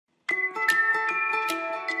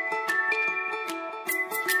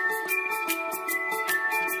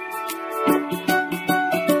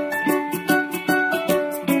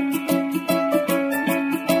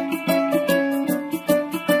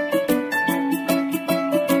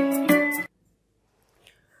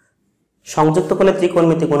সংযুক্ত কোণে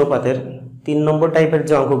ত্রিকোণমিতিক অনুপাতের 3 নম্বর টাইপের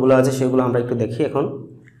যে অঙ্কগুলো আছে সেগুলো আমরা একটু দেখি। এখন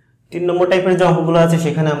 3 নম্বর টাইপের যে অঙ্কগুলো আছে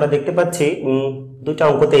সেখানে আমরা দেখতে পাচ্ছি দুইটা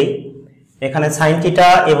অঙ্কতেই এখানে sin থিটা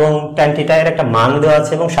এবং tan থিটা এর একটা মান দেওয়া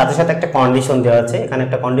আছে এবং সাথে সাথে একটা কন্ডিশন দেওয়া আছে। এখানে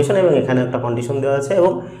একটা কন্ডিশন এবং এখানে একটা কন্ডিশন দেওয়া আছে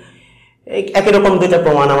এবং একই রকম দুইটা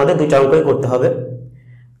প্রমাণ আমাদের দুইটা অঙ্কই করতে হবে।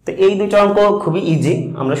 তো এই দুইটা অঙ্ক খুবই ইজি,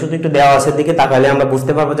 আমরা শুধু একটু দেওয়া আছে দিকে তাকালে আমরা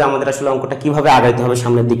বুঝতে পারবো যে আমাদের আসলে অঙ্কটা কিভাবে আগাইতে হবে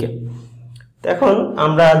সামনের দিকে। তো এখন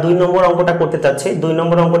আমরা 2 নম্বর অঙ্কটা করতে চাচ্ছি। 2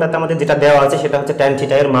 নম্বর অঙ্কটাতে আমাদের যেটা দেওয়া আছে সেটা হচ্ছে tan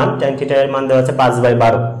থিটা এর মান। tan থিটা এর মান দেওয়া আছে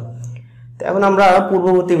 5/12। তো এখন আমরা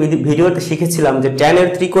পূর্ববর্তী ভিডিওতে শিখেছিলাম যে tan এর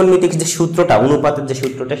ত্রিকোণমিতিক যে সূত্রটা, অনুপাতের যে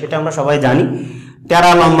সূত্রটা, সেটা আমরা সবাই জানি।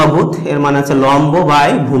 টেরা লম্বাভূত এর মান আছে লম্ব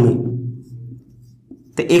বাই ভূমি।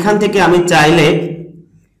 তো এখান থেকে আমি চাইলে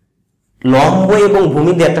লম্ব এবং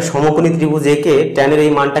ভূমি দিয়ে একটা সমকোণী ত্রিভুজ এঁকে tan এর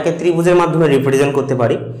এই মানটাকে ত্রিভুজের মাধ্যমে রিপ্রেজেন্ট করতে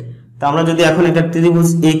পারি। তো আমরা যদি এখন একটা ত্রিভুজ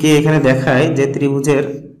এঁকে এখানে দেখাই যে ত্রিভুজের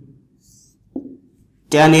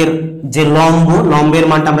tan এর যে লম্বের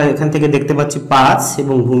মানটা আমরা এখান থেকে দেখতে পাচ্ছি 5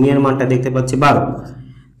 এবং ভূমির মানটা দেখতে পাচ্ছি 12।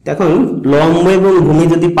 দেখুন লম্ব এবং ভূমি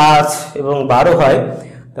যদি 5 এবং 12 হয়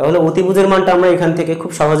তাহলে অতিভুজের মানটা আমরা এখান থেকে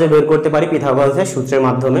খুব সহজে বের করতে পারি পিথাগোরাসের সূত্রের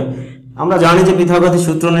মাধ্যমে। আমরা জানি যে পিথাগোরাসের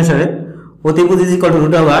সূত্র অনুসারে অতিভুজ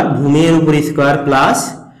 √√, ভূমির উপর স্কয়ার প্লাস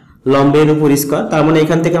লম্বের উপর স্কয়ার। তার মানে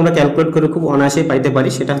এখান থেকে আমরা ক্যালকুলেট করে খুব অনায়াসে পাইতে পারি,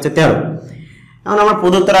 সেটা হচ্ছে 13। এখন আমরা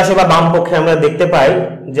প্রদত্ত রাশি বা বাম পক্ষে আমরা দেখতে পাই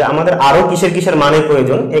যে আমাদের আরো কিসের মানের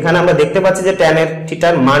প্রয়োজন। এখানে আমরা দেখতে পাচ্ছি যে tan এর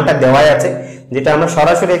থিটার মানটা দেওয়াই আছে, যেটা আমরা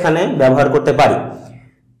সরাসরি এখানে ব্যবহার করতে পারি।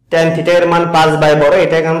 tan থিটা এর মান 5/12,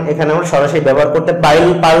 এটা এখানে আমরা সরাসরি ব্যবহার করতে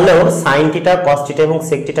পারলেও sin থিটা, cos থিটা এবং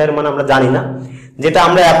sec থিটা এর মান আমরা জানি না, যেটা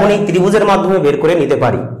আমরা এখন এই ত্রিভুজের মাধ্যমে বের করে নিতে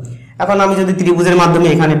পারি। এখন আমি যদি ত্রিভুজের মাধ্যমে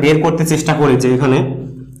এখানে বের করতে চেষ্টা করি যে এখানে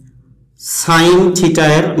sin থিটা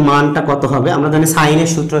এর মানটা কত হবে, আমরা জানি sin এর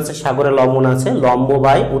সূত্র হচ্ছে সাগরের লবণ আছে লম্ব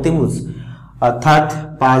বাই অতিভুজ, অর্থাৎ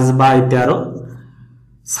 5/13।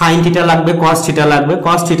 sin থিটা লাগবে, cos থিটা লাগবে।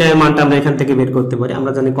 cos থিটা এর মানটা আমরা এখান থেকে বের করতে পারি।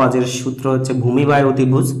 আমরা জানি cos এর সূত্র হচ্ছে ভূমি বাই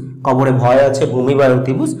অতিভুজ, কবরে ভয় আছে ভূমি বাই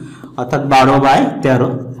অতিভুজ, অর্থাৎ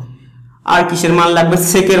 12/13। আর কিসের মান লাগবে?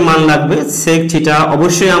 sec এর মান লাগবে। sec থিটা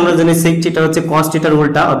অবশ্যই আমরা জানি sec থিটা হচ্ছে cos থিটার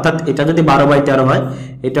উল্টা, অর্থাৎ এটা যদি 12/13 হয়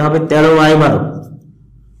এটা হবে 13/12।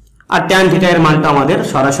 আর tan থিটা এর মানটা আমাদের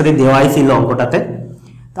সরাসরি দেওয়াই ছিল অঙ্কটাতে।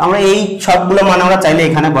 তো আমরা এই সবগুলো মান আমরা চাইলে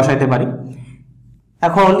এখানে বসাইতে পারি।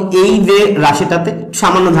 এখন এই যে রাশিটাতে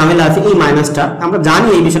সামান্য ঝামেলা আছে, এই মাইনাসটা আমরা জানি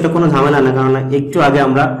এই বিষয়টা কোনো ঝামেলা না, কারণ একটু আগে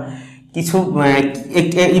আমরা কিছু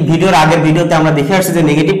এই ভিডিওর আগের ভিডিওতে আমরা দেখে আসছি যে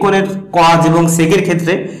নেগেটিভ কোণের cos এবং sec এর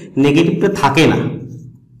ক্ষেত্রে নেগেটিভটা থাকে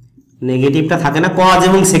না, cos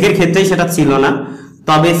এবং sec এর ক্ষেত্রেই সেটা ছিল না,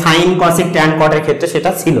 তবে sin cosec tan cot এর ক্ষেত্রে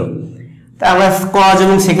সেটা ছিল। তাই আমরা cos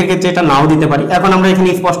এবং sec এর ক্ষেত্রে এটা নাও দিতে পারি। এখন আমরা এখানে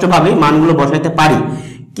স্পষ্টভাবে মানগুলো বসাইতে পারি,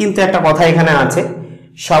 কিন্তু একটা কথা এখানে আছে,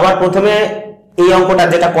 সবার প্রথমে এই অঙ্কটা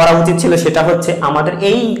যেটা করা উচিত ছিল সেটা হচ্ছে আমাদের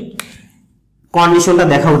এই কন্ডিশনটা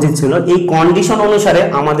দেখা উচিত ছিল। এই কন্ডিশন অনুসারে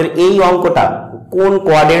আমাদের এই অঙ্কটা কোন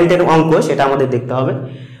কোয়াড্রেন্টের অঙ্ক সেটা আমাদের দেখতে হবে।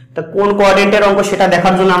 তা কোন কোয়াড্রেন্টের অঙ্ক সেটা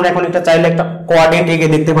দেখার জন্য আমরা এখন এটা চাইলে একটা কোয়াড্রেন্ট এঁকে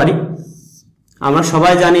দেখতে পারি। আমরা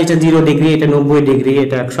সবাই জানি এটা 0 ডিগ্রি, এটা 90 ডিগ্রি,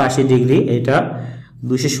 এটা 180 ডিগ্রি, এটা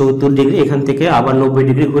 270 ডিগ্রি, এখান থেকে আবার 90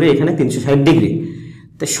 ডিগ্রি ঘুরে এখানে 360 ডিগ্রি।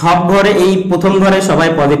 তো সব ঘরে এই প্রথম ঘরে সবাই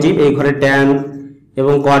পজিটিভ, এই ঘরে tan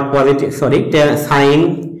এবং cot পজিটিভ, sin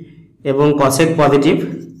এবং cosec পজিটিভ,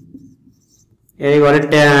 এই ঘরে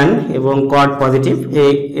tan এবং cot পজিটিভ,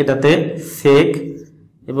 এটাতে sec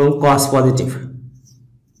এবং cos পজিটিভ।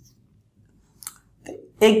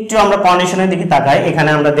 একটু আমরা কন্ডিশনের দিকে তাকাই, এখানে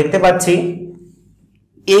আমরা দেখতে পাচ্ছি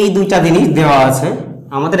এই দুইটা জিনিস দেওয়া আছে।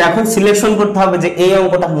 আমাদের এখন সিলেকশন করতে হবে যে এই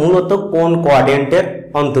অঙ্কটা মূলত কোন কোয়াড্রেন্টের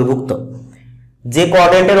অন্তর্ভুক্ত। যে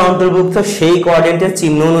কোয়াড্রেন্টের অন্তর্ভুক্ত সেই কোয়াড্রেন্টের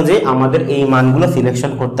চিহ্ন অনুযায়ী আমাদের এই মানগুলো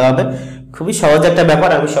সিলেকশন করতে হবে। খুবই সহজ একটা ব্যাপার,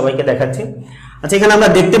 আমি সবাইকে দেখাচ্ছি। আচ্ছা, এখানে আমরা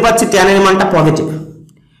দেখতে পাচ্ছি tan এর মানটা পজিটিভ।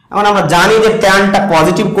 এখন আমরা জানি যে tanটা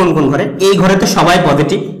পজিটিভ কোন কোন ঘরে, এই ঘরে তো সবাই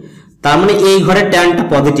পজিটিভ, তার মানে এই ঘরে tanটা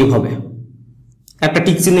পজিটিভ হবে, একটা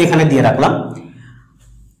টিক চিহ্ন এখানে দিয়ে রাখলাম।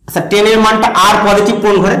 আচ্ছা, tan এর মানটা আর পজিটিভ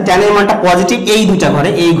কোন ঘরে? tan এর মানটা পজিটিভ এই দুইটা ঘরে,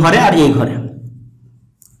 এই ঘরে আর এই ঘরে।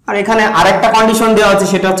 আর এখানে আরেকটা কন্ডিশন দেওয়া আছে,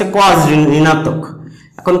 সেটা হচ্ছে cos ঋণাত্মক।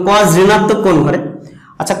 এখন cos ঋণাত্মক কোন ঘরে?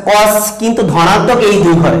 আচ্ছা, cos কিন্তু ধনাত্মক এই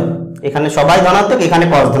দুই ঘরে, এখানে সবাই ধনাত্মক, এখানে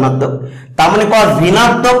cos ধনাত্মক, তার মানে cos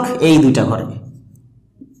ঋণাত্মক এই দুইটা ঘরে।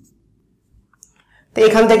 তো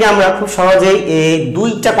এখান থেকে আমরা খুব সহজেই এই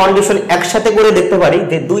দুইটা কন্ডিশন একসাথে করে দেখতে পারি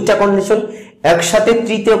যে দুইটা কন্ডিশন একসাথে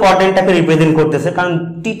তৃতীয় কোয়াড্রেন্টটাকে রিপ্রেজেন্ট করতেছে, কারণ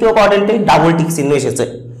তৃতীয় কোয়াড্রেন্টে ডাবল টিক চিহ্ন এসেছে,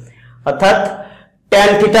 অর্থাৎ tan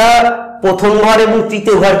থিটা প্রথম ঘর এবং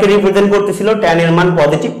তৃতীয় ঘরকে রিপ্রেজেন্ট করতেছিল, tan এর মান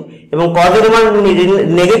পজিটিভ, এবং cos এর মান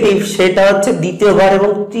নেগেটিভ, সেটা হচ্ছে দ্বিতীয় ঘর এবং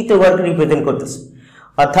তৃতীয় ঘরকে রিপ্রেজেন্ট করতেছে।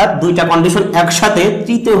 অর্থাৎ দুইটা কন্ডিশন একসাথে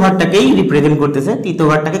তৃতীয় ঘরটাকেই রিপ্রেজেন্ট করতেছে, তৃতীয়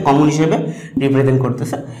ঘরটাকে কমন হিসেবে রিপ্রেজেন্ট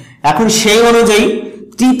করতেছে। এখন সেই অনুযায়ী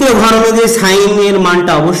তৃতীয় ঘর অনুযায়ী সাইনের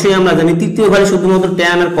মানটা অবশ্যই আমরা জানি তৃতীয় ঘরে শুধুমাত্র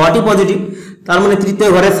ট্যান আর কটই পজিটিভ, তার মানে তৃতীয়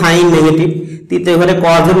ঘরে সাইন নেগেটিভ, তৃতীয় ঘরে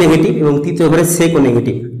কজও নেগেটিভ এবং তৃতীয় ঘরে সেকও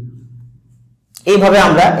নেগেটিভ। এইভাবে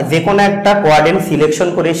আমরা যে কোনো একটা কোয়াড্রেন্ট সিলেকশন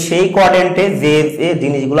করে সেই কোয়াড্রেন্টে যে যে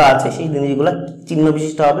জিনিসগুলো আছে সেই জিনিসগুলো চিহ্ন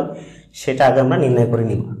বিশিষ্ট হবে সেটা আগে আমরা নির্ণয় করে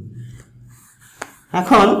নিব।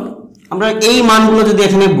 এখন আমরা এই মানগুলো যদি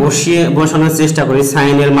এখানে বসানোর চেষ্টা করি,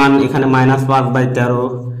 সাইনের মান এখানে -5/13,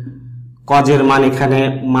 কজের মান এখানে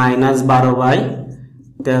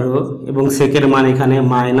 -12/13 এবং সেকের মান এখানে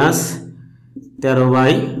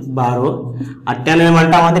 -13/12 আর ট্যানের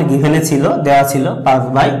মানটা আমাদের গিভেনে ছিল, দেওয়া ছিল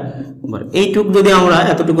 5/12। এইটুকু যদি আমরা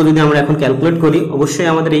এতটুকু যদি আমরা এখন ক্যালকুলেট করি অবশ্যই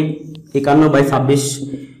আমাদের এই 51/26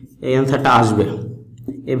 এই অ্যান্সারটা আসবে।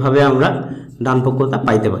 এভাবে আমরা ডান পক্ষতা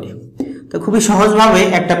পাইতে পারি। তো খুবই সহজভাবে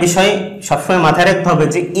একটা বিষয় সবসময় মাথায় রাখতে হবে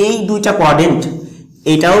যে এই দুইটা কোয়াড্রেন্ট,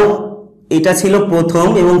 এটা ছিল প্রথম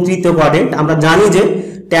এবং তৃতীয় কোয়াড্রেন্ট। আমরা জানি যে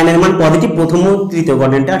ট্যানের মান পজিটিভ প্রথম ও তৃতীয়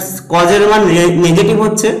কোয়াড্রেন্টে, আর কজের মান নেগেটিভ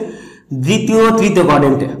হচ্ছে দ্বিতীয় ও তৃতীয়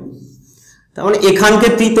কোয়াড্রেন্টে। তার মানে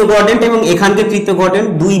এখানকার তৃতীয় কোয়াড্রেন্ট এবং এখানকার তৃতীয় কোয়াড্রেন্ট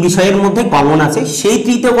দুই বিষয়ের মধ্যে কমন আছে। সেই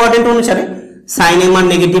তৃতীয় কোয়াড্রেন্ট অনুসারে সাইনের মান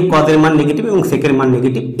নেগেটিভ, কজের মান নেগেটিভ এবং সেকের মান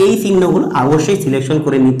নেগেটিভ, এই চিহ্নগুলো অবশ্যই সিলেকশন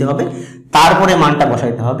করে নিতে হবে, তারপরে মানটা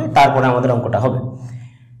বসাইতে হবে, তারপরে আমাদের অঙ্কটা হবে।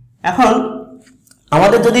 এখন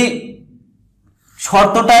আমাদের যদি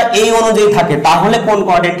শর্তটা এই অনুযায়ী থাকে তাহলে কোন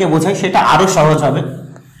কোয়াড্রেন্টকে বোঝায় সেটা আরো সহজ হবে।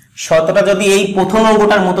 শর্তটা যদি এই প্রথম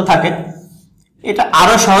অঙ্কটার মতো থাকে এটা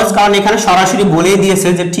আরো সহজ, কারণ এখানে সরাসরি বলেই দিয়েছে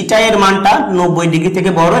যে থিটা এর মানটা 90 ডিগ্রি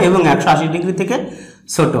থেকে বড় এবং 180 ডিগ্রি থেকে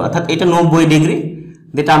ছোট। অর্থাৎ এটা 90 ডিগ্রি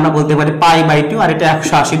যেটা আমরা বলতে পারি π/2 আর এটা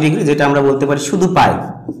 180 ডিগ্রি যেটা আমরা বলতে পারি শুধু পাই।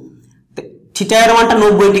 থিটা এর মানটা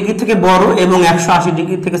 90 ডিগ্রি থেকে বড় এবং 180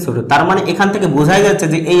 ডিগ্রি থেকে ছোট, তার মানে এখান থেকে বোঝাই যাচ্ছে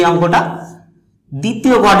যে এই অঙ্কটা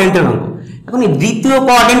দ্বিতীয় কোয়াড্রেন্টের অঙ্ক। এখন এই দ্বিতীয়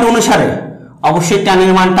কোয়াড্রেন্ট অনুসারে অবশ্যই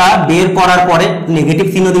ট্যানের মানটা বের করার পরে নেগেটিভ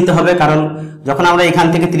চিহ্ন দিতে হবে, কারণ যখন আমরা এখান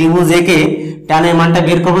থেকে ত্রিভুজ এঁকে ট্যানের মানটা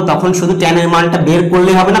বের করব তখন শুধু ট্যানের মানটা বের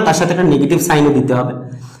করলে হবে না, তার সাথে একটা নেগেটিভ সাইনও দিতে হবে।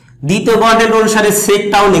 দ্বিতীয় কোয়াড্রেন্ট অনুসারে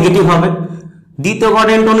সেকটাও নেগেটিভ হবে। দ্বিতীয়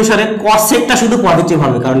কোয়াড্রেন্ট অনুসারে কসেকটা শুধু পজিটিভ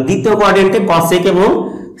হবে, কারণ দ্বিতীয় কোয়াড্রেন্টে কসেক এবং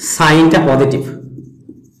সাইনটা পজিটিভ।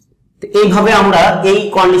 এইভাবে আমরা এই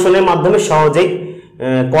কন্ডিশনের মাধ্যমে সহজেই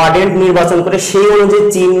কোয়াড্রেন্ট নির্বাচন করে সেই অনুযায়ী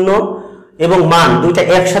চিহ্ন এবং মান দুইটা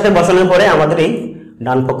একসাথে বসানোর পরে আমাদের এই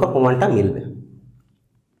ডান পক্ষ প্রমাণটা মিলবে।